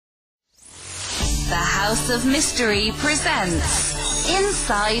House of Mystery presents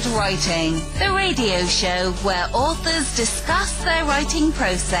Inside Writing, the radio show where authors discuss their writing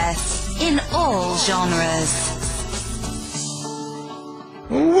process in all genres.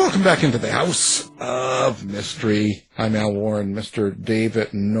 Welcome back into the House of Mystery. I'm Al Warren. Mr.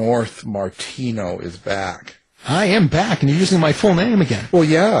 David North Martino is back. I am back, and you're using my full name again. Well,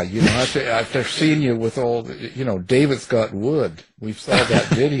 yeah, after seeing you with all, David's Got Wood. We saw that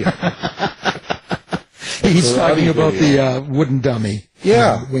video. He's talking about the wooden dummy.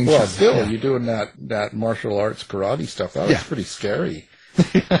 Yeah, you're doing that martial arts karate stuff. That was pretty scary.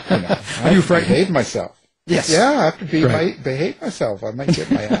 Are you frightened? Behave myself. Yes. Yeah, I have to behave myself. I might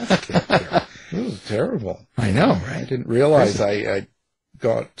get my ass kicked here. It was terrible. I know, right? I didn't realize I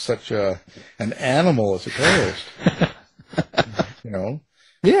got such an animal as a co-host.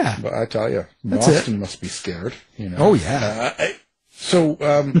 Yeah. But I tell you, Boston must be scared. Oh yeah. So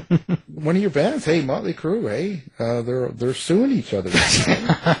one of your bands, hey, Motley Crue, hey, they're suing each other.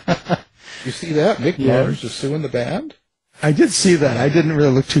 You see that? Mick Mars is suing the band. I did see that. I didn't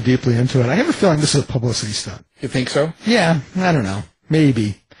really look too deeply into it. I have a feeling this is a publicity stunt. You think so? Yeah, I don't know.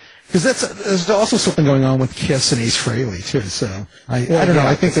 Maybe. Because there's also something going on with Kiss and Ace Frehley too. So I don't know.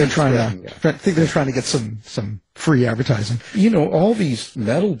 I think they're trying to get some free advertising. All these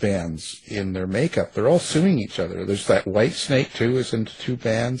metal bands in their makeup, they're all suing each other. There's that White Snake too is into two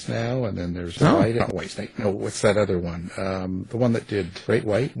bands now, and then there's not White Snake. No, what's that other one? The one that did Great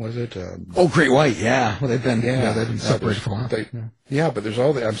White, was it? Great White. Yeah. Well, they've been separated for a while. But there's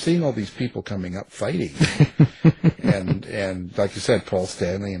I'm seeing all these people coming up fighting. and like you said, Paul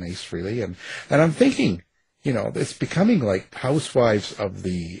Stanley and Ace Frehley, and I'm thinking, it's becoming like Housewives of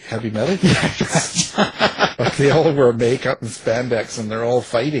the heavy metal bands. Like they all wear makeup and spandex, and they're all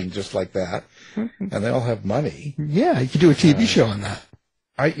fighting just like that, and they all have money. Yeah, you could do a TV show on that.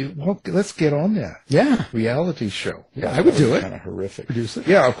 Let's get on that. Yeah, reality show. Yeah, I would do it. Kind of horrific. Produce it.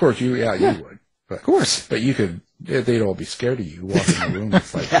 Yeah, of course. You would. But, of course. But you could. They'd all be scared of you. Walk in the room.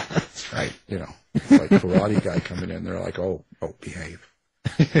 It's like, yeah, that's right. It's like karate guy coming in. They're like, oh, behave.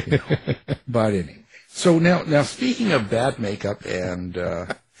 But anyway. So now speaking of bad makeup and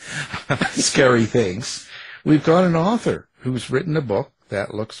scary things, we've got an author who's written a book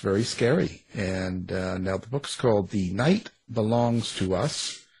that looks very scary. And now the book's called The Night Belongs to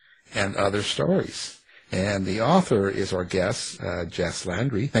Us and Other Stories. And the author is our guest, Jess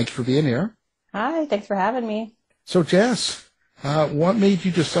Landry. Thank you for being here. Hi, thanks for having me. So, Jess, what made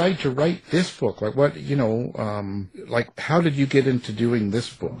you decide to write this book? Like, how did you get into doing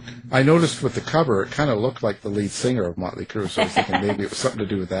this book? I noticed with the cover, it kind of looked like the lead singer of Motley Crue, so I was thinking maybe it was something to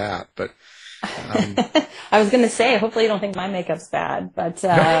do with that. But I was going to say, hopefully you don't think my makeup's bad, but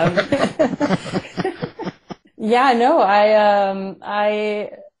I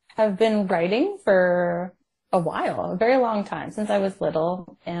have been writing for a while, a very long time, since I was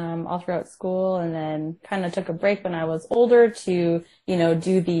little, all throughout school, and then kind of took a break when I was older to,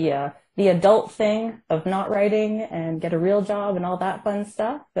 do the adult thing of not writing and get a real job and all that fun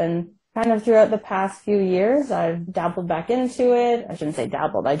stuff. And kind of throughout the past few years, I've dabbled back into it. I shouldn't say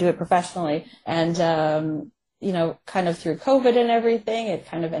dabbled, I do it professionally. And, kind of through COVID and everything, it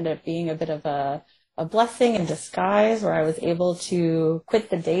kind of ended up being a bit of a blessing in disguise where I was able to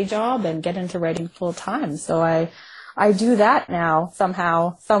quit the day job and get into writing full time. So I do that now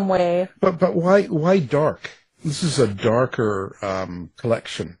somehow, some way. But why dark? This is a darker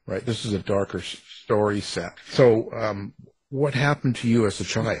collection, right? This is a darker story set. So what happened to you as a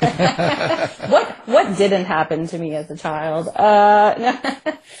child? What didn't happen to me as a child? No,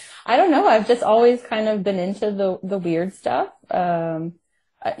 I don't know. I've just always kind of been into the weird stuff.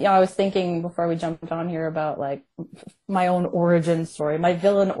 I was thinking before we jumped on here about like my own origin story, my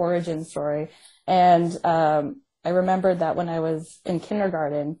villain origin story. And I remembered that when I was in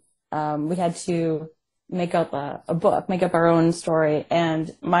kindergarten, we had to make up a book, make up our own story. And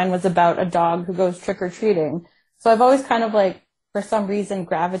mine was about a dog who goes trick-or-treating. So I've always kind of like, for some reason,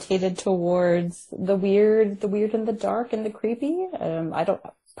 gravitated towards the weird and the dark and the creepy. I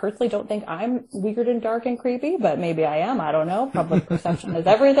personally don't think I'm weird and dark and creepy, but maybe I am. I don't know. Public perception is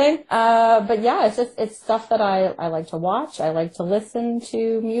everything. But yeah, it's stuff that I like to watch. I like to listen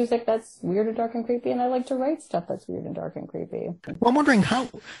to music that's weird and dark and creepy, and I like to write stuff that's weird and dark and creepy. Well, I'm wondering how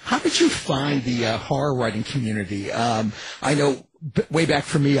did you find the horror writing community? I know way back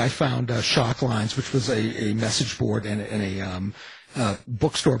for me, I found Shock Lines, which was a message board and a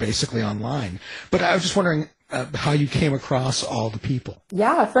bookstore basically online. But I was just wondering how you came across all the people.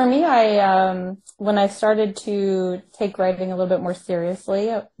 Yeah, for me, when I started to take writing a little bit more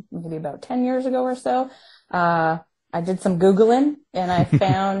seriously, maybe about 10 years ago or so, I did some Googling and I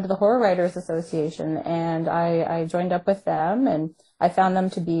found the Horror Writers Association, and I joined up with them, and I found them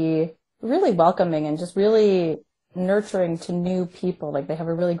to be really welcoming and just really nurturing to new people. Like, they have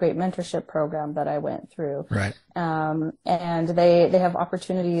a really great mentorship program that I went through. Right. And they have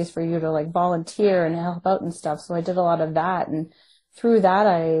opportunities for you to like volunteer and help out and stuff. So I did a lot of that, and through that,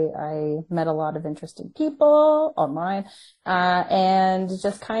 I met a lot of interesting people online, and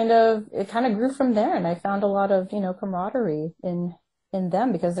just it kind of grew from there. And I found a lot of, camaraderie in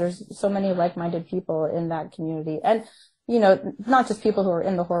them, because there's so many like-minded people in that community. And, not just people who are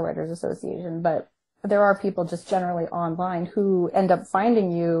in the Horror Writers Association, but there are people just generally online who end up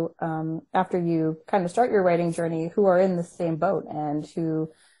finding you, after you kind of start your writing journey, who are in the same boat and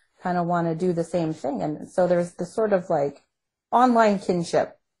who kind of want to do the same thing. And so there's this sort of like online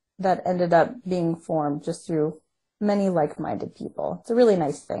kinship that ended up being formed just through many like-minded people. It's a really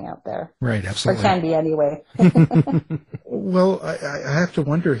nice thing out there. Right, absolutely. Or can be anyway. Well, I have to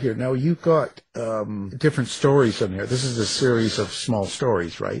wonder here. Now, you've got different stories in here. This is a series of small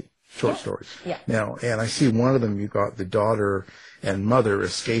stories, right? Short stories. Yeah. Now, and I see one of them, you got the daughter and mother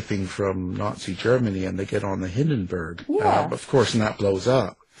escaping from Nazi Germany, and they get on the Hindenburg. Yeah. Of course, and that blows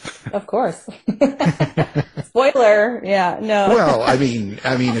up. Of course. Spoiler. Yeah. No. Well, I mean,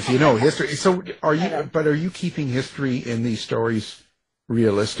 if you know history. So are you keeping history in these stories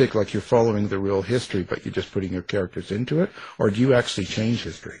realistic? Like, you're following the real history, but you're just putting your characters into it? Or do you actually change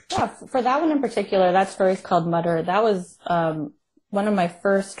history? Yeah. For that one in particular, that story's called Mutter. That was, one of my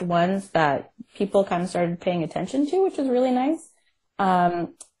first ones that people kind of started paying attention to, which was really nice.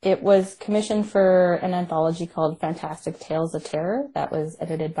 It was commissioned for an anthology called Fantastic Tales of Terror that was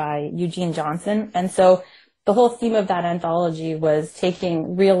edited by Eugene Johnson. And so the whole theme of that anthology was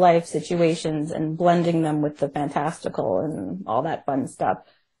taking real life situations and blending them with the fantastical and all that fun stuff.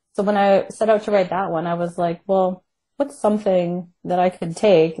 So when I set out to write that one, I was like, well, what's something that I could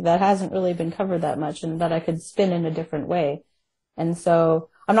take that hasn't really been covered that much and that I could spin in a different way? And so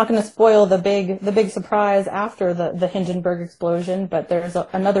I'm not going to spoil the big surprise after the Hindenburg explosion, but there's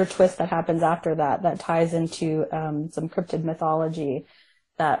another twist that happens after that ties into some cryptid mythology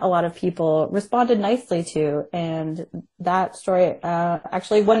that a lot of people responded nicely to. And that story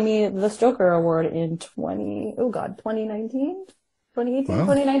actually won me the Stoker Award in 2019? 2018, wow.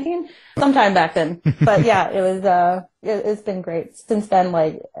 2019? Sometime back then. But yeah, it's been great. Since then,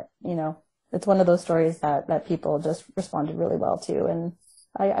 it's one of those stories that people just responded really well to. And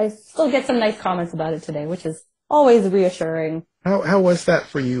I still get some nice comments about it today, which is always reassuring. How was that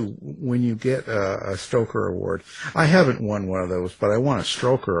for you when you get a Stoker Award? I haven't won one of those, but I won a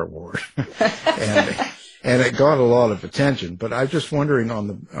Stoker Award. and it got a lot of attention. But I'm just wondering,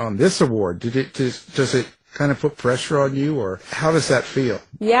 on this award, does it kind of put pressure on you, or how does that feel?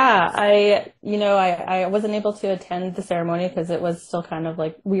 Yeah, I wasn't able to attend the ceremony because it was still kind of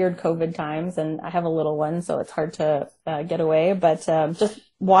like weird COVID times, and I have a little one, so it's hard to get away. But just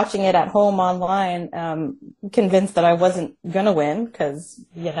watching it at home online, convinced that I wasn't gonna win, because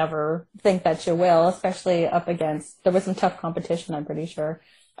you never think that you will, especially up against, there was some tough competition, I'm pretty sure.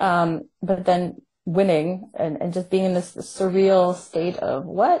 But then winning and just being in this surreal state of,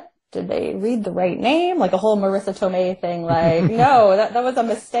 what? Did they read the right name? Like a whole Marissa Tomei thing, like, no, that was a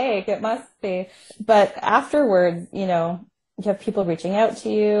mistake. It must be. But afterwards, you have people reaching out to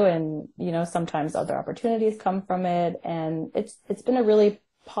you, and, sometimes other opportunities come from it. And it's been a really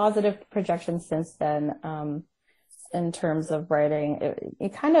positive projection since then, in terms of writing. You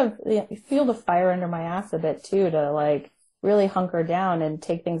kind of you feel the fire under my ass a bit too, to like really hunker down and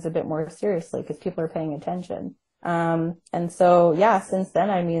take things a bit more seriously because people are paying attention. And so, yeah, since then,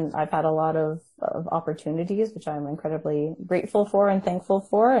 I've had a lot of opportunities, which I'm incredibly grateful for and thankful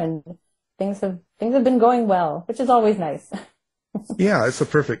for, and things have been going well, which is always nice. Yeah, it's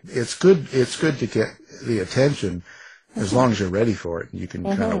good to get the attention as long as you're ready for it and you can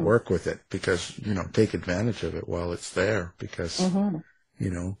kind of work with it, because, take advantage of it while it's there, because, someone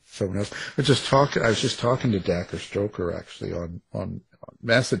else. I was just talking to Dacker Stoker actually on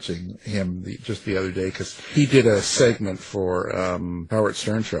messaging him just the other day, because he did a segment for Howard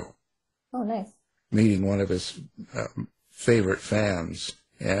Stern show. Oh, nice. Meeting one of his favorite fans,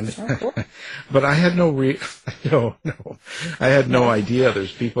 and cool. but I had I had no idea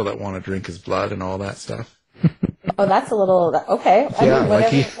there's people that want to drink his blood and all that stuff. Oh, that's a little, okay. Yeah,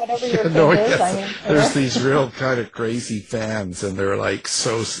 whatever your thing is. There's these real kind of crazy fans, and they're like,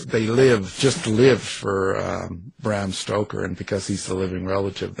 they live for Bram Stoker, and because he's the living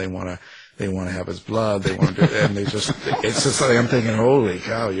relative, they want to have his blood. They want to, and it's just like, I'm thinking, holy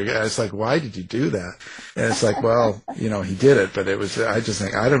cow, it's like, why did you do that? And it's like, well, he did it, but I just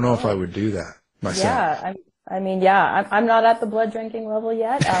think, I don't know if I would do that myself. Yeah, I mean, yeah, I'm not at the blood drinking level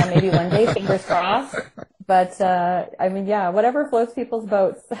yet. Maybe one day, fingers crossed. But I mean, yeah, whatever floats people's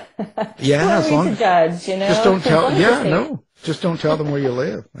boats. Yeah, Who are as we long to judge, you know? just don't tell. As long as Yeah, it's safe. no, just don't tell them where you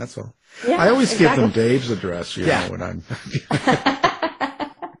live. That's all. Yeah, I always exactly. give them Dave's address, you know, when I'm.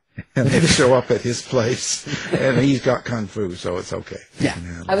 And they show up at his place, and he's got kung fu, so it's okay. Yeah.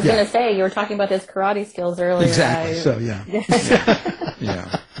 I was going to say, you were talking about his karate skills earlier. Exactly. So, yeah.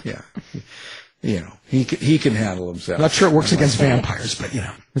 Yeah. You know, he can handle himself. Not sure it works against vampires, but, you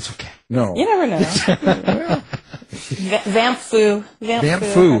know, it's okay. No. You never know. Well, Vamp fu. Vamp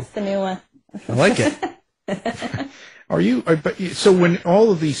fu. That's the new one. I like it. So when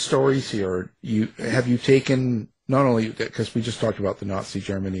all of these stories here, have you taken, not only, because we just talked about the Nazi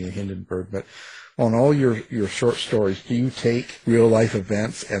Germany and Hindenburg, but on all your short stories, do you take real life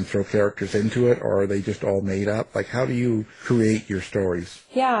events and throw characters into it, or are they just all made up? Like, how do you create your stories?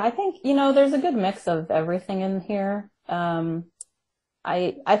 Yeah, I think, there's a good mix of everything in here. I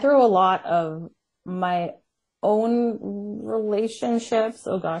throw a lot of my own relationships.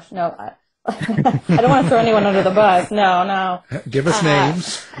 Oh gosh, no, I don't want to throw anyone under the bus. No. Give us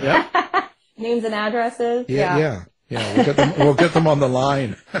names. Yeah. Names and addresses. Yeah. We'll get them on the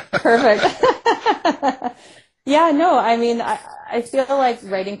line. Perfect. Yeah, no, I mean, I feel like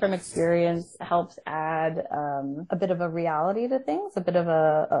writing from experience helps add a bit of a reality to things, a bit of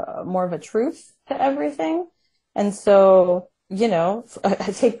a more of a truth to everything. And so,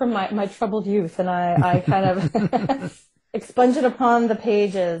 I take from my troubled youth and I kind of expunge it upon the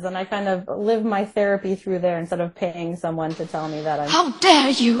pages, and I kind of live my therapy through there instead of paying someone to tell me that I'm... How dare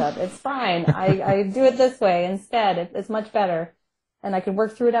you! It's fine. I do it this way instead. It's much better. And I can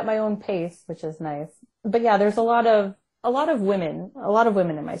work through it at my own pace, which is nice. But yeah, there's a lot of women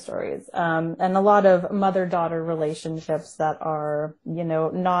in my stories, and a lot of mother-daughter relationships that are,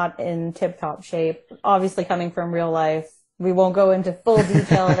 not in tip-top shape. Obviously coming from real life. We won't go into full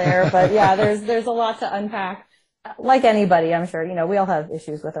detail there, but yeah, there's a lot to unpack. Like anybody, I'm sure, we all have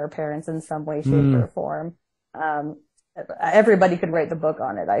issues with our parents in some way, shape, or form. Everybody could write the book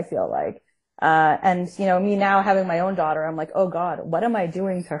on it, I feel like. And, me now having my own daughter, I'm like, oh God, what am I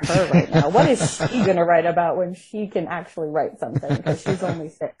doing to her right now? What is she going to write about when she can actually write something? Because she's only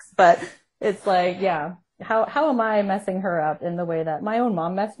 6. But it's like, yeah, how am I messing her up in the way that my own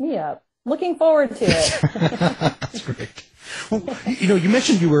mom messed me up? Looking forward to it. That's great. Well, you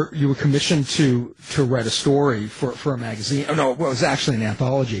mentioned you were commissioned to write a story for a magazine. Oh no, it was actually an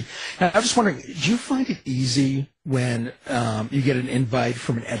anthology. And I was just wondering, do you find it easy when you get an invite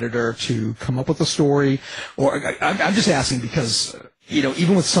from an editor to come up with a story? Or I'm just asking because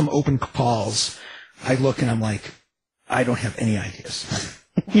even with some open calls, I look and I'm like, I don't have any ideas.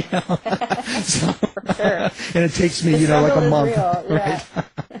 So, For sure. And it takes me, like a month. Real, yeah. Right?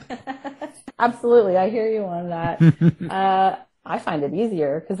 Absolutely. I hear you on that. I find it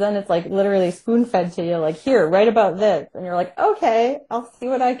easier because then it's like literally spoon fed to you, like, here, write about this. And you're like, okay, I'll see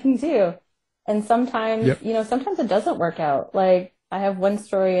what I can do. And sometimes, sometimes it doesn't work out. Like I have one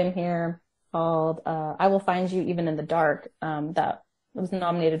story in here called, I Will Find You Even in the Dark, that was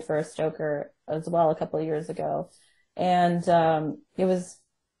nominated for a Stoker as well a couple of years ago. And, it was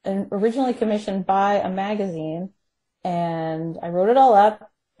originally commissioned by a magazine, and I wrote it all up.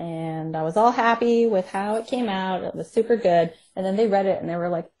 And I was all happy with how it came out. It was super good. And then they read it and they were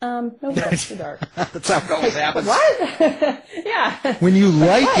like, no, that's too dark. That's how it always happens. What? Yeah. When you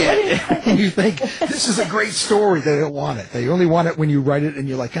like it, and you think, this is a great story, they don't want it. They only want it when you write it and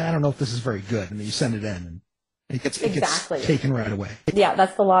you're like, I don't know if this is very good. And then you send it in and it gets taken right away. Yeah,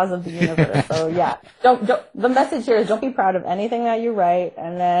 that's the laws of the universe. So yeah, the message here is don't be proud of anything that you write,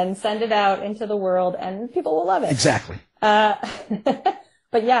 and then send it out into the world and people will love it. Exactly.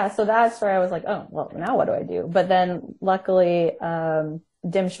 But yeah, so that's where I was like, oh, well, now what do I do? But then luckily,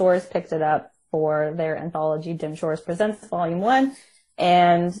 Dim Shores picked it up for their anthology, Dim Shores Presents Volume 1.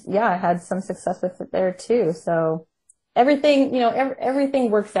 And yeah, I had some success with it there too. So everything,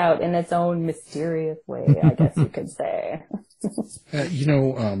 everything works out in its own mysterious way, I guess you could say.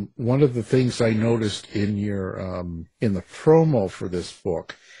 One of the things I noticed in your, in the promo for this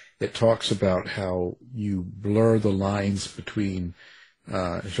book, it talks about how you blur the lines between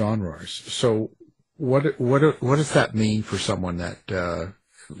genres. So what does that mean for someone that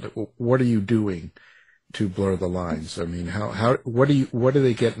what are you doing to blur the lines? I mean, what are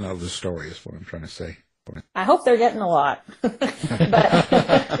they getting out of the story is what I'm trying to say. I hope they're getting a lot.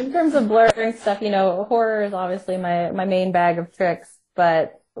 But in terms of blurring stuff, horror is obviously my main bag of tricks,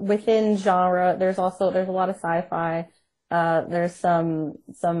 but within genre there's a lot of sci-fi. There's some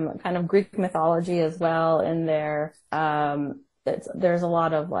kind of Greek mythology as well in there. there's a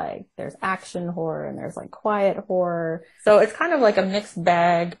lot of like, there's action horror and there's like quiet horror. So it's kind of like a mixed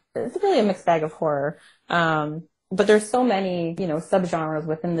bag. It's really a mixed bag of horror. But there's so many, subgenres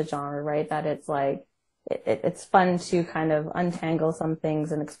within the genre, right? That it's like, it's fun to kind of untangle some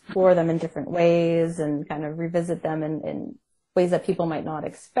things and explore them in different ways and kind of revisit them in ways that people might not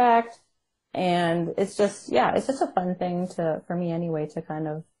expect. And it's just a fun thing for me anyway, to kind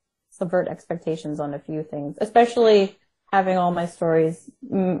of subvert expectations on a few things, especially having all my stories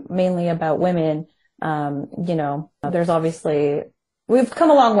mainly about women. There's obviously, we've come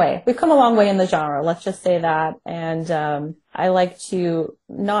a long way. We've come a long way in the genre. Let's just say that. And, I like to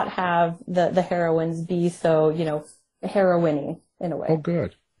not have the heroines be so, heroine-y in a way. Oh,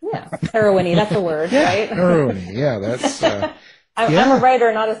 good. Yeah. Heroine-y, that's a word, right? Heroine-y, yeah, that's, I'm a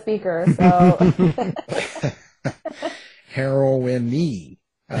writer, not a speaker, so. Heroine-y.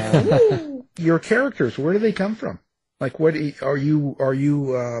 Your characters, where do they come from? Like, what are you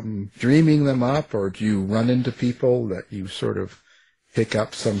dreaming them up, or do you run into people that you sort of pick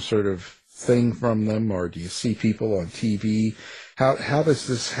up some sort of thing from them, or do you see people on TV? How does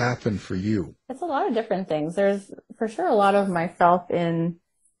this happen for you? It's a lot of different things. There's for sure a lot of myself in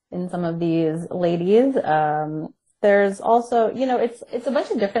some of these ladies. There's also, it's a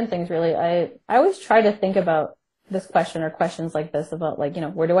bunch of different things really. I always try to think about this question or questions like this about like,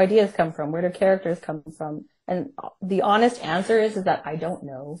 where do ideas come from? Where do characters come from? And the honest answer is that I don't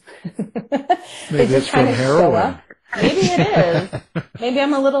know. Maybe it's from heroin. Maybe it is. Maybe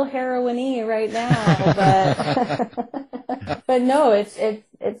I'm a little heroine-y right now, but no,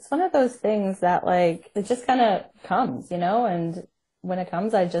 it's one of those things that like, it just kind of comes, and when it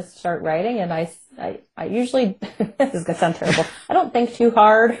comes, I just start writing, and I usually, this is going to sound terrible, I don't think too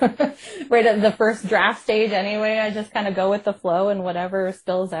hard right at the first draft stage anyway. I just kind of go with the flow, and whatever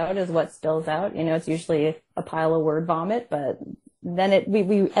spills out is what spills out. It's usually a pile of word vomit, but then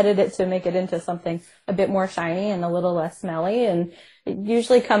we edit it to make it into something a bit more shiny and a little less smelly, and it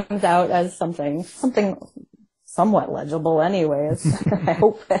usually comes out as something somewhat legible anyways, I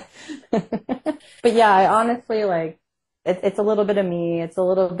hope. But yeah, I honestly like, it's a little bit of me. It's a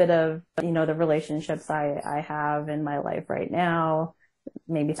little bit of, the relationships I have in my life right now.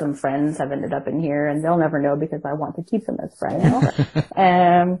 Maybe some friends have ended up in here, and they'll never know because I want to keep them as friends.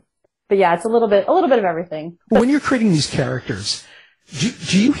 But yeah, it's a little bit of everything. When you're creating these characters,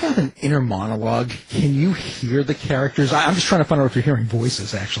 do you have an inner monologue? Can you hear the characters? I'm just trying to find out if you're hearing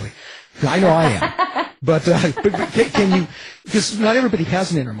voices, actually. I know I am. But can you, because not everybody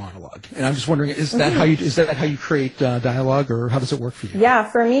has an inner monologue, and I'm just wondering, is that how you create dialogue, or how does it work for you? Yeah,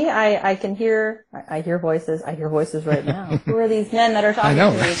 for me, I can hear, I hear voices. I hear voices right now. Who are these men that are talking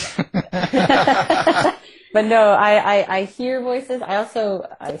to me? But no, I hear voices.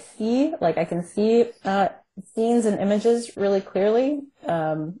 I see, like I can see scenes and images really clearly.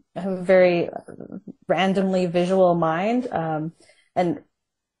 I have a very randomly visual mind, and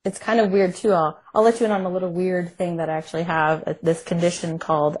it's kind of weird too. I'll let you in on a little weird thing that I actually have, this condition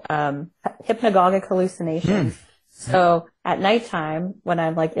called hypnagogic hallucinations. So at nighttime, when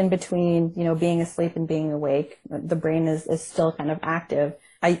I'm like in between, being asleep and being awake, the brain is still kind of active.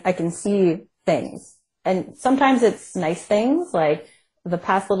 I can see things, and sometimes it's nice things. Like the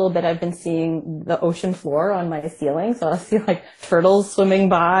past little bit, I've been seeing the ocean floor on my ceiling. So I'll see like turtles swimming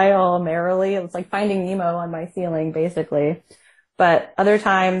by all merrily. It's like Finding Nemo on my ceiling, basically. But other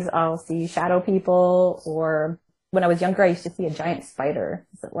times I'll see shadow people, or when I was younger, I used to see a giant spider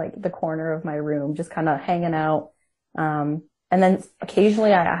at like the corner of my room, just kind of hanging out. And then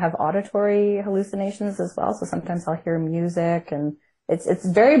occasionally I have auditory hallucinations as well. So sometimes I'll hear music, and it's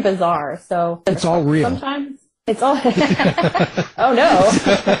very bizarre. So it's all real. Sometimes it's all, oh no.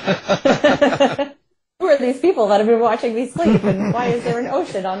 Who are these people that have been watching me sleep, and why is there an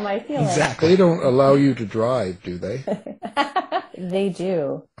ocean on my ceiling? Exactly. They don't allow you to drive, do they? They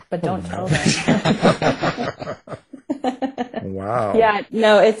do, but don't tell them. Wow. Yeah,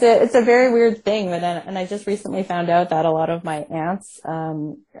 no, it's a very weird thing, and I just recently found out that a lot of my aunts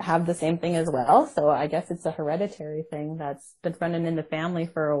have the same thing as well. So I guess it's a hereditary thing that's been running in the family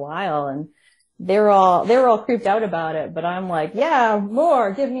for a while, and they were all creeped out about it, but I'm like, yeah,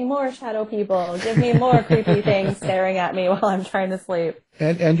 give me more shadow people, give me more creepy things staring at me while I'm trying to sleep.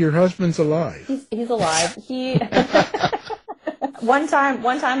 And your husband's alive. He's alive. One time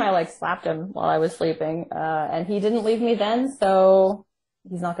I like slapped him while I was sleeping, and he didn't leave me then, so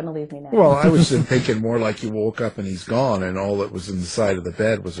he's not going to leave me now. Well, I was thinking more like you woke up and he's gone, and all that was in the side of the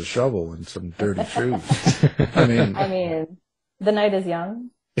bed was a shovel and some dirty shoes. I mean, the night is young.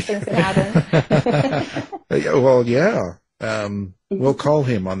 Things can happen. Well, yeah. We'll call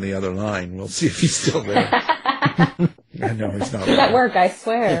him on the other line. We'll see if he's still there. I know he's not. He's at work, I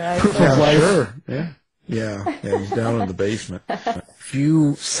swear. Yeah, sure. Yeah, he's down in the basement. If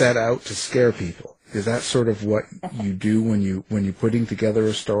you set out to scare people, is that sort of what you do when you're putting together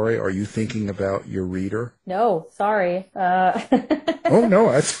a story? Are you thinking about your reader? No, sorry. Oh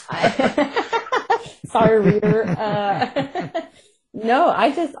no, that's. Sorry, reader. No,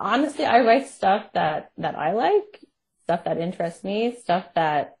 I just honestly I write stuff that I like, stuff that interests me, stuff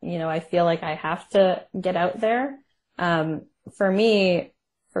that I feel like I have to get out there. For me,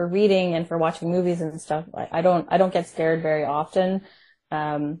 for reading and for watching movies and stuff, I don't get scared very often.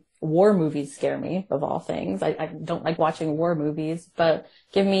 War movies scare me, of all things. I don't like watching war movies, but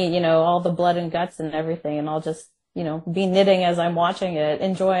give me, all the blood and guts and everything, and I'll just, be knitting as I'm watching it,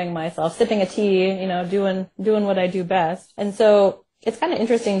 enjoying myself, sipping a tea, doing what I do best. And so it's kind of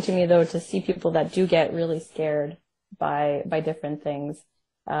interesting to me, though, to see people that do get really scared by different things.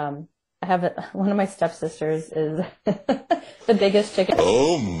 I have one of my stepsisters is the biggest chicken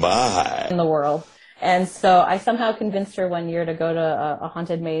in the world. And so I somehow convinced her one year to go to a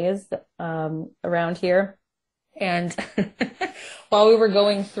haunted maze around here. And while we were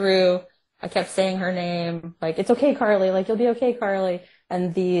going through, I kept saying her name, like, it's okay, Carly, like, you'll be okay, Carly.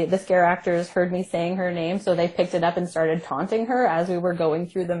 And the scare actors heard me saying her name, so they picked it up and started taunting her as we were going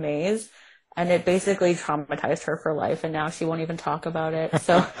through the maze. And it basically traumatized her for life, and now she won't even talk about it.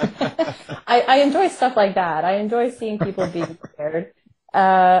 So I enjoy stuff like that. I enjoy seeing people being scared.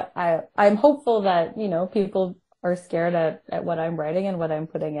 I'm hopeful that, people are scared at what I'm writing and what I'm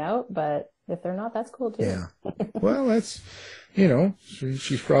putting out, but if they're not, that's cool too. Yeah. Well, that's,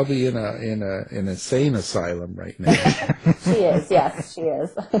 she's probably in an insane asylum right now. She is. Yes, she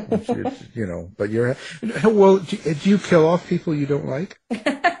is. But well, do you kill off people you don't like?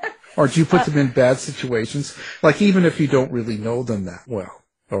 Or do you put them in bad situations? Like, even if you don't really know them that well,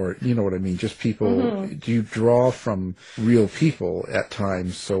 or you know what I mean, just people, do you draw from real people at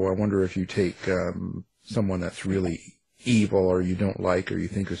times? So I wonder if you take someone that's really evil or you don't like or you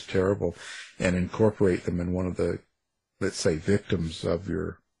think is terrible and incorporate them in one of the, let's say, victims of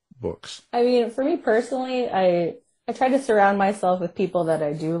your books. I mean, for me personally, I try to surround myself with people that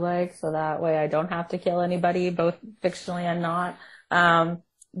I do like, so that way I don't have to kill anybody, both fictionally and not.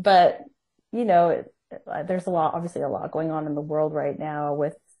 But, there's obviously a lot going on in the world right now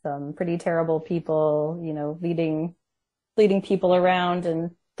with some pretty terrible people, leading people around,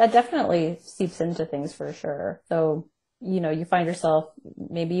 and that definitely seeps into things for sure. So, you find yourself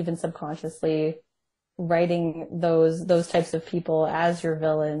maybe even subconsciously writing those types of people as your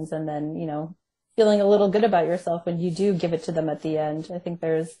villains, and then, feeling a little good about yourself when you do give it to them at the end. I think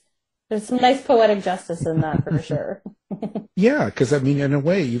there's some nice poetic justice in that for sure. Yeah, because in a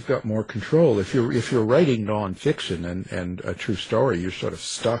way, you've got more control. If you're writing nonfiction and a true story, you're sort of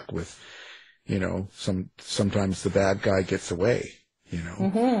stuck with, sometimes the bad guy gets away.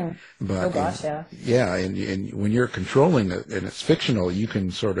 But oh gosh, yeah. Yeah, and when you're controlling it and it's fictional, you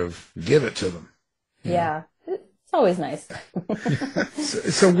can sort of give it to them. Yeah. It's always nice.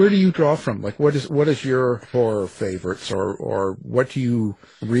 So where do you draw from? Like, what is your horror favorites, or what do you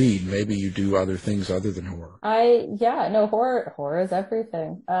read? Maybe you do other things other than horror. Horror is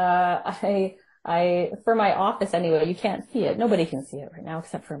everything. I for my office anyway, you can't see it. Nobody can see it right now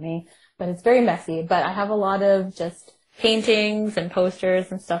except for me, but it's very messy. But I have a lot of just paintings and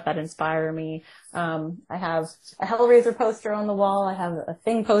posters and stuff that inspire me. I have a Hellraiser poster on the wall. I have a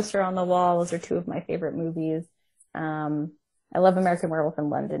Thing poster on the wall. Those are two of my favorite movies. I love American Werewolf in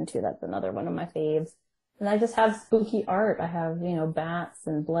London too. That's another one of my faves. And I just have spooky art. I have, bats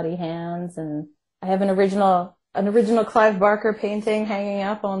and bloody hands, and I have an original Clive Barker painting hanging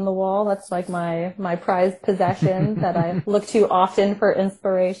up on the wall. That's like my prized possession that I look to often for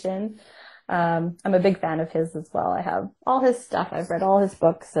inspiration. I'm a big fan of his as well. I have all his stuff. I've read all his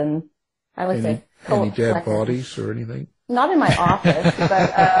books, and I like to any dead bodies or anything? Not in my office,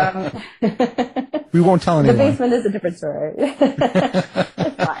 but we won't tell anyone. The basement is a different story.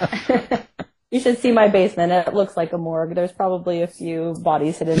 It's fine. You should see my basement. It looks like a morgue. There's probably a few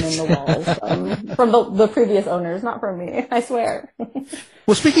bodies hidden in the walls from the previous owners, not from me. I swear.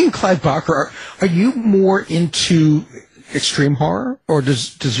 Well, speaking of Clive Barker, are you more into extreme horror, or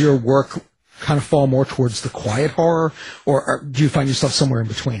does your work kind of fall more towards the quiet horror, or do you find yourself somewhere in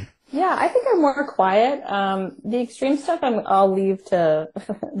between? Yeah, I think I'm more quiet. The extreme stuff I'll leave to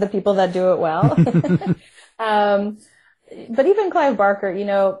the people that do it well. But even Clive Barker,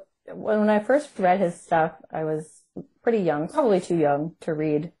 when I first read his stuff, I was pretty young, probably too young to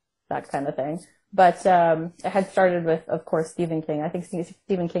read that kind of thing. But I had started with, of course, Stephen King. I think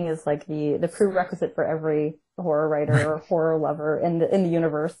Stephen King is like the prerequisite for every horror writer or horror lover in the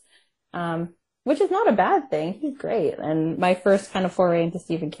universe. which is not a bad thing. He's great. And my first kind of foray into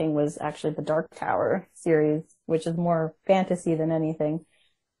Stephen King was actually the Dark Tower series, which is more fantasy than anything.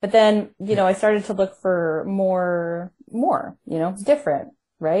 But then, I started to look for more, different,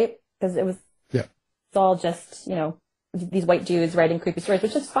 right? Because it's all just, these white dudes writing creepy stories,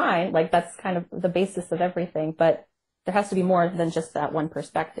 which is fine. Like, that's kind of the basis of everything. But there has to be more than just that one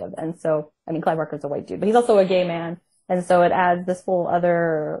perspective. And so, I mean, Clive Barker's a white dude, but he's also a gay man. And so it adds this whole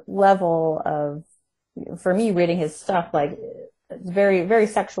other level of, for me, reading his stuff, like, it's very, very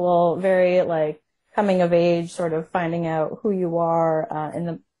sexual, very, like, coming of age, sort of finding out who you are in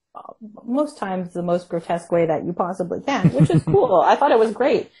the most times the most grotesque way that you possibly can, which is cool. I thought it was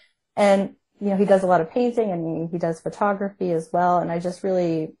great. And, he does a lot of painting and he does photography as well. And I just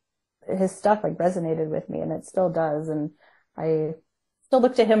really, his stuff like resonated with me, and it still does. And I still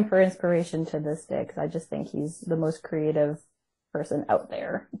look to him for inspiration to this day, because I just think he's the most creative person out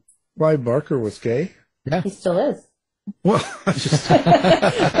there. Clive Barker was gay? Yeah. He still is. Well,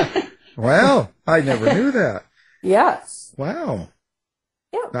 wow, I never knew that. Yeah. Wow.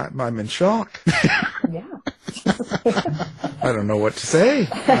 Yeah. I'm in shock. Yeah. I don't know what to say.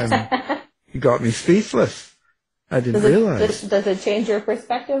 You got me speechless. I didn't realize. Does it change your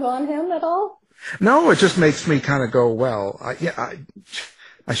perspective on him at all? No, it just makes me kind of go, well,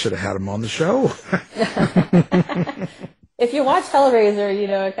 I should have had him on the show. If you watch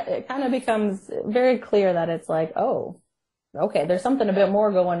Hellraiser, it kind of becomes very clear that it's like, oh, okay, there's something a bit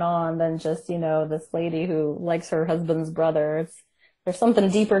more going on than just, this lady who likes her husband's brother. There's something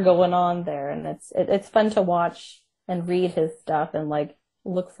deeper going on there, and it's fun to watch and read his stuff and like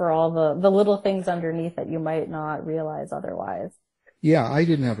look for all the little things underneath that you might not realize otherwise. Yeah, I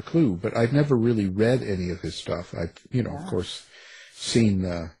didn't have a clue, but I've never really read any of his stuff. I've, of course, seen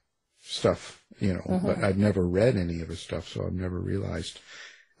the stuff, but I've never read any of his stuff, so I've never realized,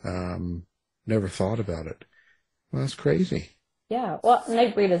 never thought about it. Well, that's crazy. Yeah, well,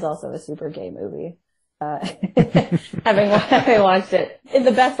 Nightbreed is also a super gay movie. Having watched it in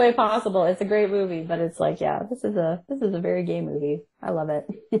the best way possible, it's a great movie, but it's like, yeah, this is a very gay movie. I love it.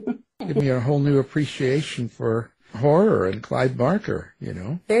 Give me a whole new appreciation for horror and Clive Barker,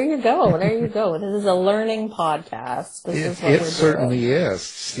 There you go. This is a learning podcast. It certainly is.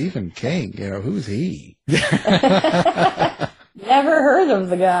 Stephen King, who's he? Never heard of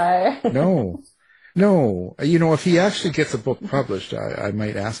the guy. No, if he actually gets a book published, I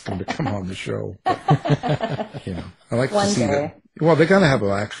might ask him to come on the show. But, I like to see that. Well, they're going to have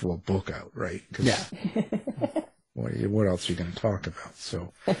an actual book out, right? Yeah. What else are you going to talk about?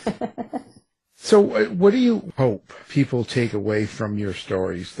 So what do you hope people take away from your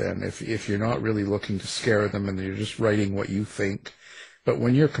stories then? If you're not really looking to scare them and you're just writing what you think, but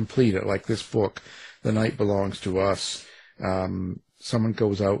when you're complete, like this book, The Night Belongs to Us, someone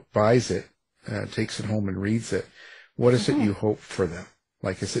goes out, buys it, takes it home and reads it. What is it you hope for them?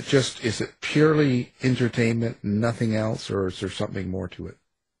 Like, is it purely entertainment, nothing else, or is there something more to it?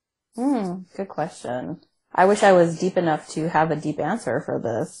 Good question. I wish I was deep enough to have a deep answer for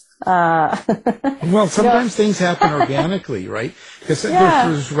this. Well, sometimes things happen organically, right? Because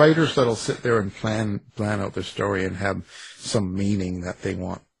there's writers that'll sit there and plan out their story and have some meaning that they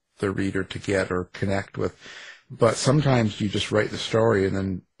want the reader to get or connect with. But sometimes you just write the story, and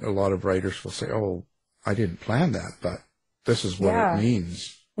then a lot of writers will say, oh, I didn't plan that, but this is what it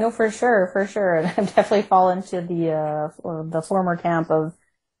means. No, for sure. And I've definitely fallen into the former camp of,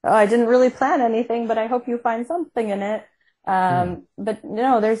 oh, I didn't really plan anything, but I hope you find something in it. But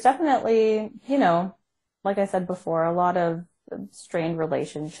there's definitely, like I said before, a lot of strained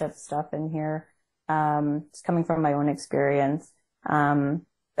relationship stuff in here. It's coming from my own experience.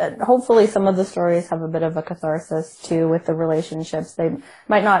 Hopefully some of the stories have a bit of a catharsis too with the relationships. They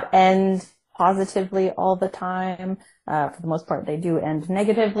might not end positively all the time. For the most part, they do end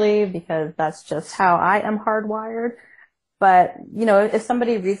negatively because that's just how I am hardwired. But, if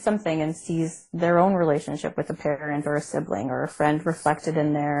somebody reads something and sees their own relationship with a parent or a sibling or a friend reflected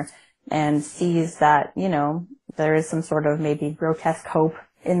in there and sees that, there is some sort of maybe grotesque hope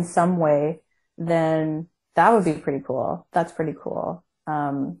in some way, then that would be pretty cool. That's pretty cool.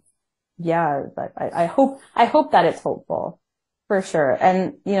 But I hope that it's hopeful for sure.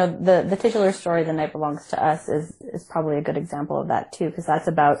 And, the titular story, The Night Belongs to Us, is probably a good example of that too, because that's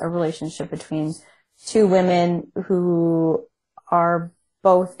about a relationship between two women who are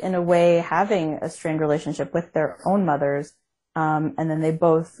both in a way having a strained relationship with their own mothers. And then they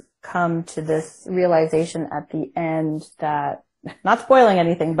both come to this realization at the end that, not spoiling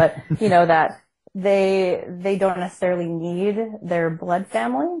anything, but, that they don't necessarily need their blood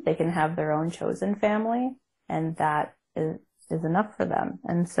family. They can have their own chosen family, and that is enough for them.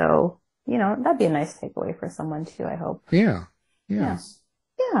 And so, that'd be a nice takeaway for someone too, I hope. Yeah. Yeah.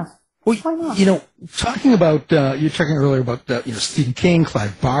 Well, Why not? talking about, you were talking earlier about, Stephen King,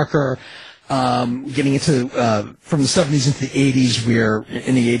 Clive Barker, getting into, from the 70s into the 80s, where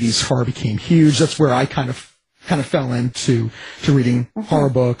in the 80s horror became huge. That's where I kind of fell into reading horror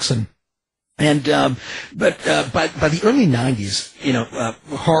books but by the early 90s,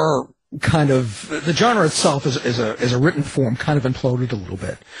 horror the genre itself as a written form kind of imploded a little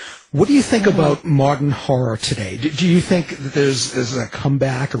bit. What do you think about modern horror today? Do you think that there's a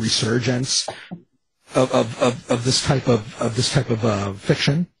comeback, a resurgence of this type of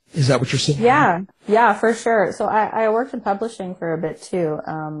fiction? Is that what you're saying? Yeah, for sure. So I worked in publishing for a bit too.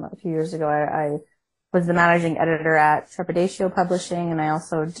 A few years ago, I was the managing editor at Trepidatio Publishing, and I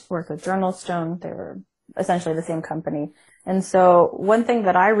also worked with Journal Stone. They were essentially the same company. And so one thing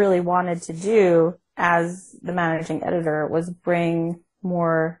that I really wanted to do as the managing editor was bring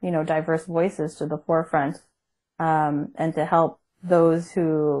more, diverse voices to the forefront, and to help those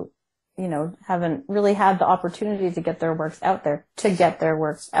who, haven't really had the opportunity to get their works out there,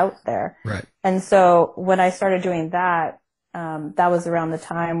 Right. And so when I started doing that, that was around the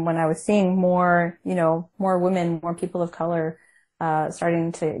time when I was seeing more women, more people of color,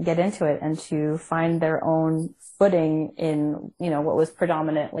 starting to get into it and to find their own footing in, what was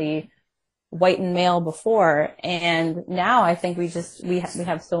predominantly white and male before. And now I think we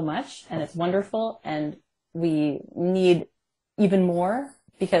have so much, and it's wonderful, and we need even more,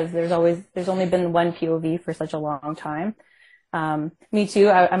 because there's only been one POV for such a long time. Me too.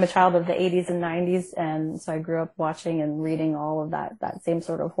 I'm a child of the 80s and 90s, and so I grew up watching and reading all of that same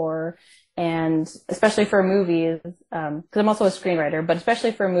sort of horror. And especially for movies, because I'm also a screenwriter, but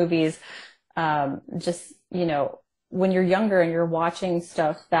especially for movies, when you're younger and you're watching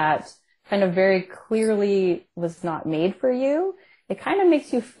stuff that kind of very clearly was not made for you, it kind of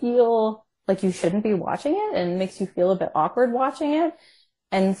makes you feel like you shouldn't be watching it, and makes you feel a bit awkward watching it.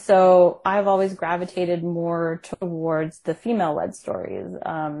 And so I've always gravitated more towards the female-led stories,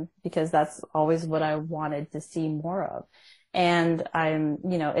 because that's always what I wanted to see more of. And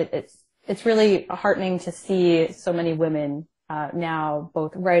it's really heartening to see so many women now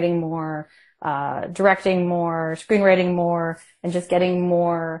both writing more, directing more, screenwriting more, and just getting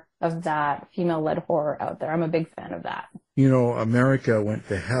more of that female-led horror out there. I'm a big fan of that. America went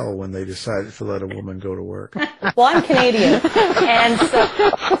to hell when they decided to let a woman go to work. Well, I'm Canadian, and so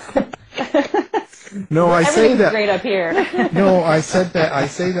no, I say that. Great up here. No, I said that. I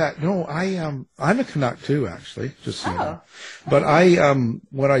say that. No, I'm a Canuck too, actually. Just so you know. But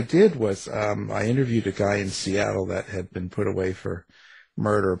what I did was I interviewed a guy in Seattle that had been put away for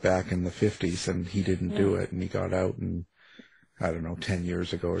murder back in the 50s, and he didn't do it, and he got out and, I don't know, 10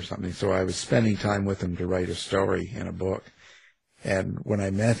 years ago or something. So I was spending time with him to write a story in a book. And when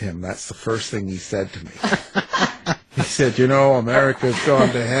I met him, that's the first thing he said to me. He said, America's gone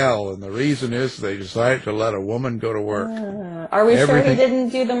to hell, and the reason is they decided to let a woman go to work. Are we sure he didn't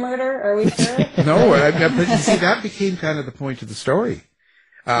do the murder? Are we sure? No, but you see, that became kind of the point of the story.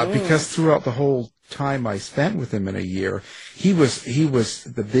 Because throughout the whole time I spent with him in a year, he was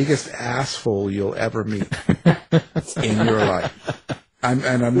the biggest asshole you'll ever meet in your life. I'm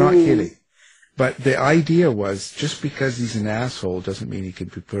not kidding. But the idea was, just because he's an asshole doesn't mean he can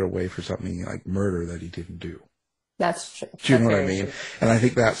be put away for something like murder that he didn't do. That's true. Do you know what I mean? True. And I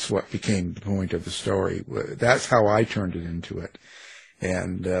think that's what became the point of the story. That's how I turned it into it.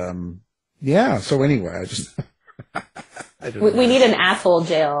 And so anyway, I just... We need an asshole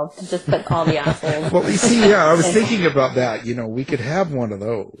jail to just put all the assholes. Well, you see, I was thinking about that. We could have one of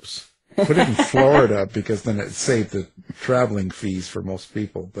those. Put it in Florida, because then it'd save the traveling fees for most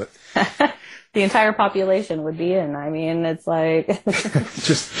people. But the entire population would be in. I mean, it's like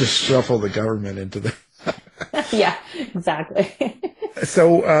just shuffle the government into the. Yeah, exactly.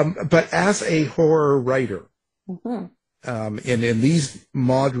 So, but as a horror writer, in these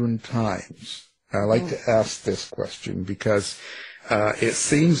modern times, I like to ask this question, because it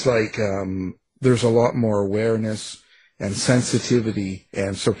seems like there's a lot more awareness and sensitivity,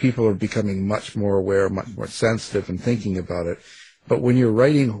 and so people are becoming much more aware, much more sensitive and thinking about it. But when you're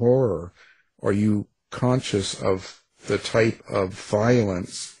writing horror, are you conscious of the type of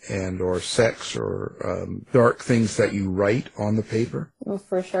violence and or sex or dark things that you write on the paper? Well,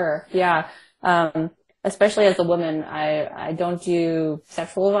 for sure, yeah. Especially as a woman, I don't do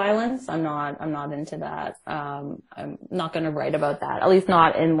sexual violence. I'm not into that. I'm not going to write about that, at least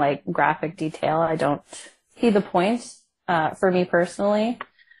not in like graphic detail. I don't see the point, for me personally.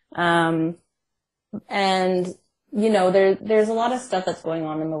 And, there's a lot of stuff that's going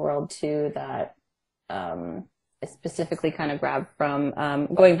on in the world too that, specifically kind of grabbed from,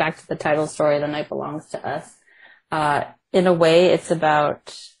 going back to the title story, The Night Belongs to Us. In a way, it's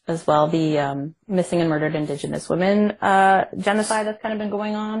about as well the missing and murdered Indigenous women genocide that's kind of been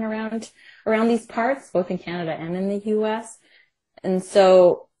going on around these parts, both in Canada and in the U.S. And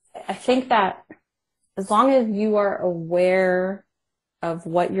so I think that as long as you are aware of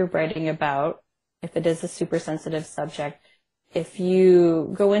what you're writing about, if it is a super sensitive subject, if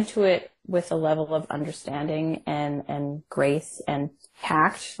you go into it with a level of understanding and grace and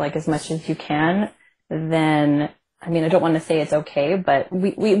tact, like as much as you can, then, I mean, I don't want to say it's okay, but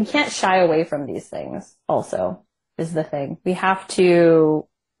we can't shy away from these things also, is the thing. We have to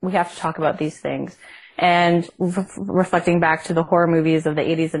talk about these things. And reflecting back to the horror movies of the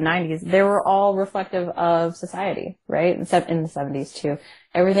 80s and 90s, they were all reflective of society, right? In the 70s too.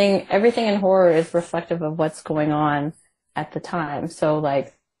 Everything in horror is reflective of what's going on at the time. So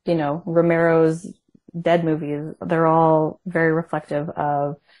like, you know, Romero's Dead movies, they're all very reflective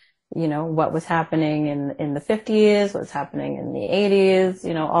of, you know, what was happening in the 50s, what's happening in the 80s,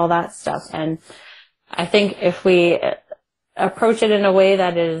 you know, all that stuff. And I think if we approach it in a way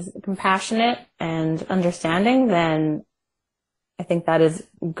that is compassionate and understanding, then I think that is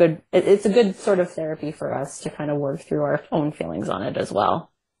good. It's a good sort of therapy for us to kind of work through our own feelings on it as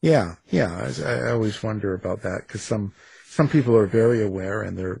well. Yeah. I always wonder about that because some people are very aware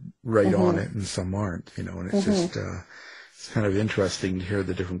and they're right on it, and some aren't. You know, and it's just it's kind of interesting to hear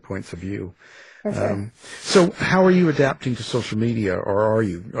the different points of view. For sure. So, how are you adapting to social media, or are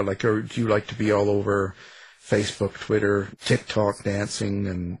you, or do you like to be all over Facebook, Twitter, TikTok, dancing,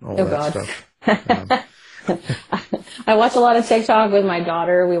 and all that stuff? I watch a lot of TikTok with my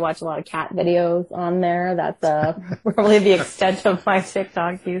daughter. We watch a lot of cat videos on there. That's probably the extent of my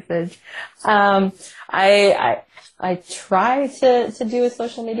TikTok usage. I try to do a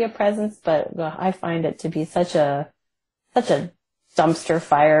social media presence, but I find it to be such a dumpster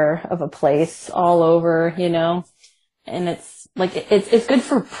fire of a place all over, you know. And it's like it's good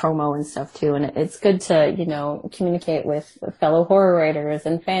for promo and stuff too, and it's good to, you know, communicate with fellow horror writers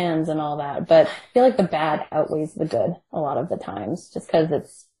and fans and all that. But I feel like the bad outweighs the good a lot of the times, just because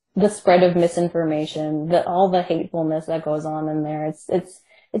it's the spread of misinformation, all the hatefulness that goes on in there. It's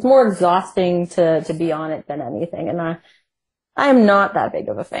more exhausting to be on it than anything, and I am not that big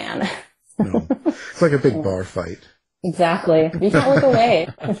of a fan. No, it's like a big bar fight. Exactly. You can't look away.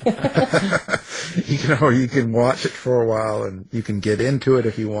 You can watch it for a while, and you can get into it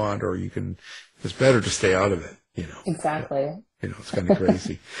if you want, or it's better to stay out of it, you know. Exactly. You know, it's kind of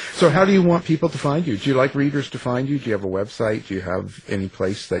crazy. So how do you want people to find you? Do you like readers to find you? Do you have a website? Do you have any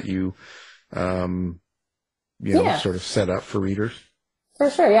place that you, sort of set up for readers? For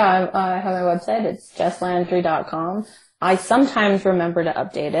sure, yeah. I have my website. It's jesslandry.com. I sometimes remember to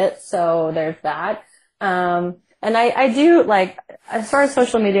update it, so there's that. And I do, like, as far as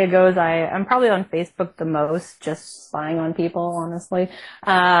social media goes, I'm probably on Facebook the most, just spying on people, honestly.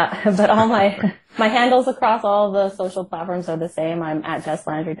 But all my handles across all the social platforms are the same. I'm at Jess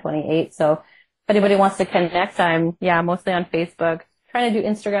Landry 28. So if anybody wants to connect, I'm mostly on Facebook, trying to do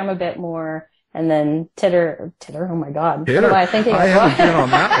Instagram a bit more. And then Titter, oh my God. Titter. What am I thinking? I haven't been on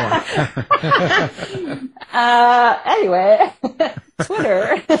that one. Anyway,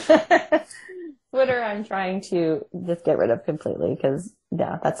 Twitter. Twitter, I'm trying to just get rid of completely because,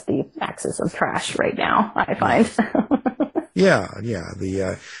 that's the axis of trash right now, I find.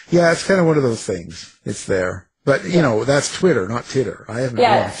 It's kind of one of those things. It's there. But, you know, that's Twitter, not Titter. I haven't been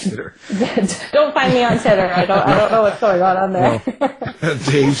on Titter. Don't find me on Titter. I don't know what's going on there. No.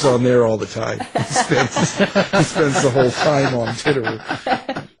 Dave's on there all the time. He spends the whole time on Titter.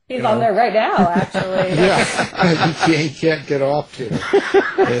 He's on there right now, actually. He can't get off Titter.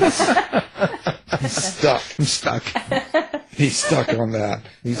 He's stuck. He's stuck on that.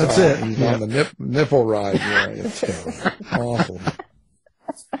 He's on the nipple ride. Yeah, it's awful.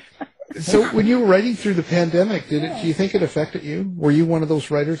 So when you were writing through the pandemic, do you think it affected you? Were you one of those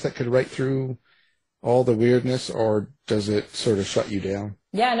writers that could write through all the weirdness, or does it sort of shut you down?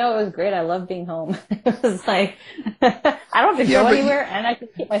 Yeah, no, it was great. I love being home. It was like, I don't have to go anywhere, and I can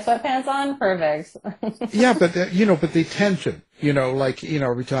keep my sweatpants on. Perfect. But the tension,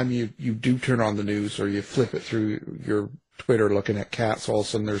 every time you do turn on the news or you flip it through your Twitter looking at cats, all of a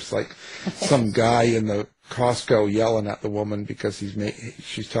sudden there's like some guy in the Costco yelling at the woman because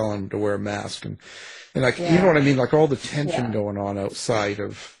she's telling him to wear a mask, and you know what I mean, like all the tension going on outside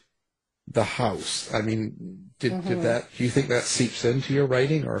of the house. I mean, do you think that seeps into your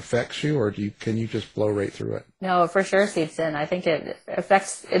writing or affects you, or can you just blow right through it? No, it for sure seeps in. I think it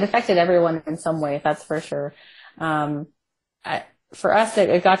affected everyone in some way. That's for sure. for us,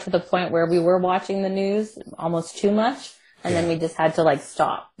 it got to the point where we were watching the news almost too much. And then we just had to like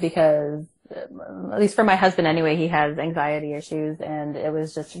stop because, at least for my husband anyway, he has anxiety issues and it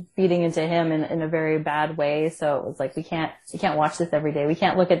was just feeding into him in a very bad way. So it was like, we can't watch this every day. We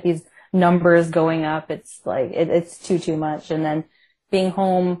can't look at these numbers going up. It's like, it's too much. And then being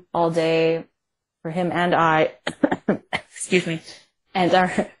home all day for him and I, excuse me, and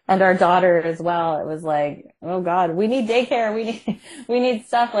our daughter as well. It was like, oh God, we need daycare. We need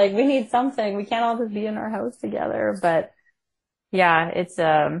stuff. Like we need something. We can't all just be in our house together. But yeah, it's,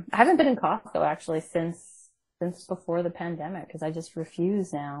 I haven't been in Costco actually since before the pandemic because I just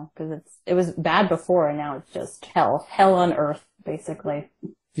refuse now because it was bad before and now it's just hell on earth basically.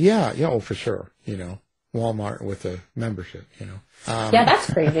 Yeah, oh, for sure. Walmart with a membership, yeah,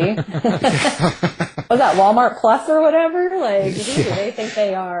 that's crazy. Was that Walmart Plus or whatever? Like, who do they think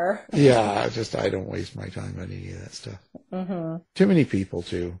they are? Yeah, I don't waste my time on any of that stuff. Mm-hmm. Too many people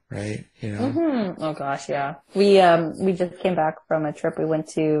too, right? Mm-hmm. Oh gosh, yeah. We just came back from a trip. We went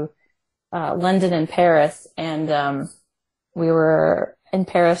to London and Paris, and we were in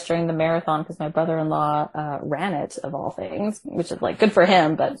Paris during the marathon because my brother-in-law ran it, of all things, which is like good for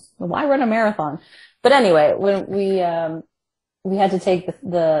him, but why run a marathon? But anyway, when we had to take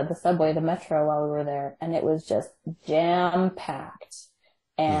the subway, the metro while we were there, and it was just jam-packed.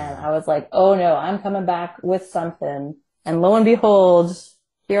 And I was like, oh no, I'm coming back with something. And lo and behold,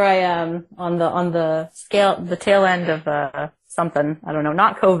 here I am on the tail end of something. I don't know,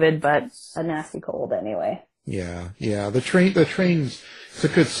 not COVID, but a nasty cold anyway. Yeah. The train's it's a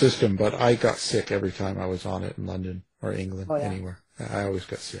good system, but I got sick every time I was on it in London or England, anywhere. I always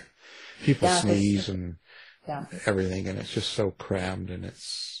got sick. People sneeze and everything, and it's just so crammed, and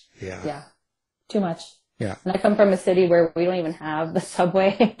it's too much. Yeah. And I come from a city where we don't even have the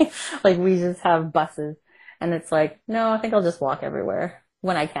subway. Like we just have buses, and it's like, no, I think I'll just walk everywhere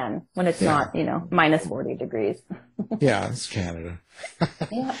when I can, when it's not, minus 40 degrees. Yeah, it's Canada.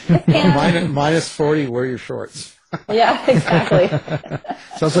 Yeah, it's Canada. Minus 40, wear your shorts. Yeah, exactly.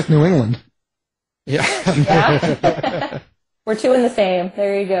 Sounds like New England. Yeah. We're two in the same.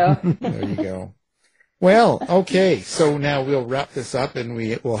 There you go. There you go. Well, okay. So now we'll wrap this up, and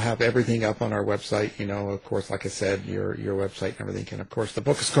we'll have everything up on our website. Of course, like I said, your website and everything. And of course, the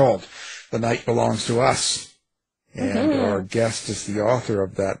book is called "The Night Belongs to Us," and our guest is the author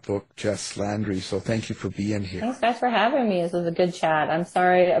of that book, Jess Landry. So thank you for being here. Thanks, guys, for having me. This was a good chat. I'm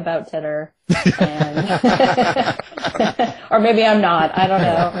sorry about Titter, or maybe I'm not. I don't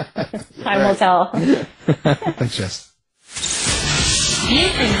know. Time will tell. Thanks, Jess.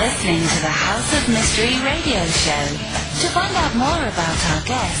 You've been listening to the House of Mystery radio show. To find out more about our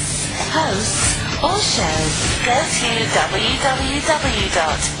guests, hosts, or shows, go to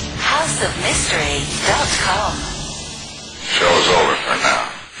www.houseofmystery.com. Show's over for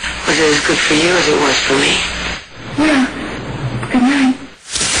now. Was it as good for you as it was for me? Yeah. Good night.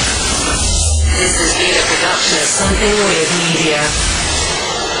 This has been a production of Something Weird Media.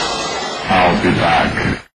 I'll be back.